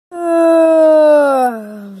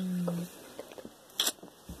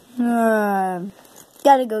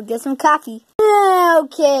Gotta go get some coffee.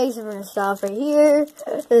 Okay, so we're gonna stop right here.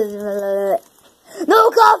 No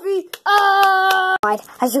coffee! I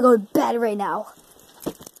should go to bed right now.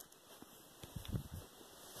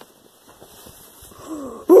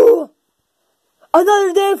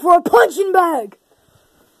 Another day for a punching bag!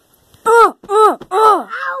 Ow!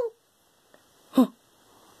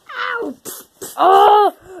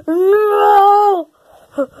 Ow! No!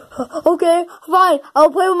 Okay, fine.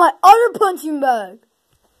 I'll play with my other punching bag.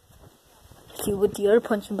 Let's see what the other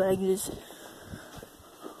punching bag is.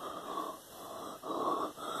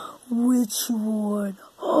 Which one?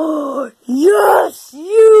 Oh, yes,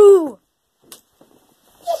 you!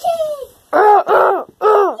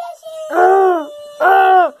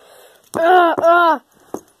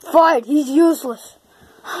 Fine, he's useless.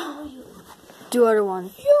 Do other one.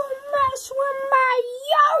 You mess with my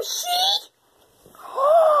Yoshi?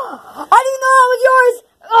 I didn't know that was yours!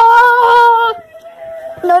 Oh!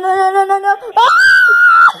 No.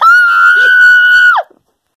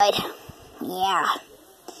 Ah! Yeah.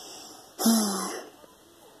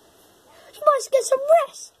 You must get some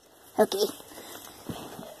rest. Okay.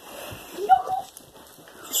 No.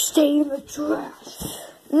 Stay in the trash.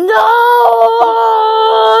 No!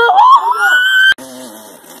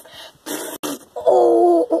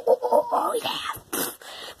 Oh yeah.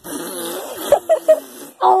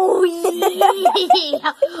 Oh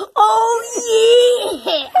yeah! Oh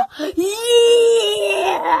yeah!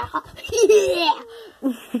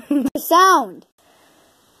 Sound.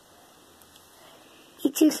 You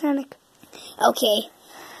too, Sonic. Okay.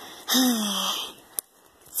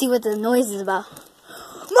 See what the noise is about.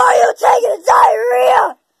 Mario taking a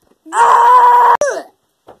diarrhea! Ah!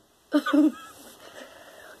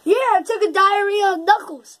 Yeah, I took a diarrhea of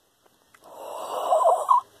Knuckles.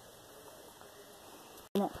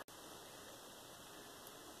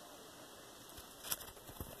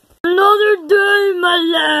 Another day, my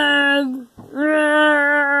leg.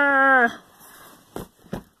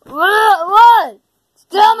 What?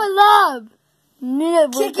 Stop my love.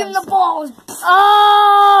 Kick him the balls.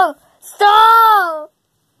 Oh! Stop!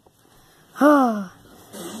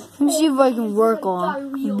 Let me see if I can work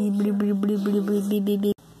on.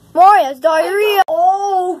 Mario's diarrhea.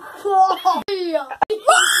 Oh,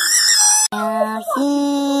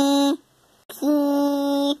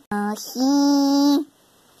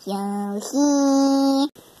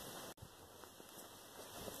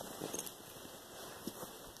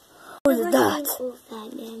 What is that?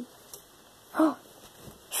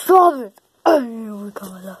 Stop it! We're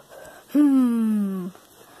coming up.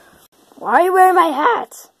 Why are you wearing my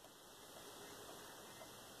hat?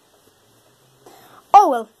 Oh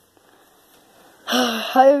well.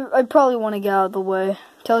 I probably want to get out of the way.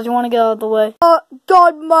 Tells you want to get out of the way.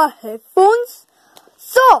 Got my headphones.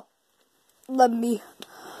 So let me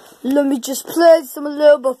just play some a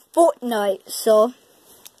little bit of Fortnite. So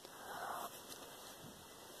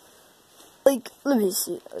let me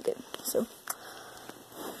see. Okay, so.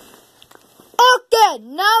 Okay,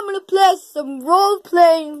 now I'm gonna play some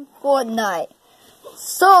role-playing Fortnite.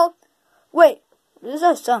 So, wait, what is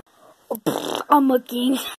that sound? Oh, I'm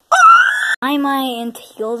looking. Why am I in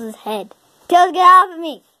Tails' head? Tails, get off of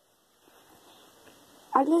me!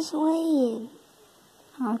 I'm just waiting.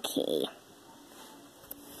 Okay.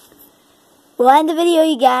 We'll end the video,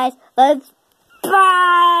 you guys.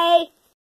 Bye!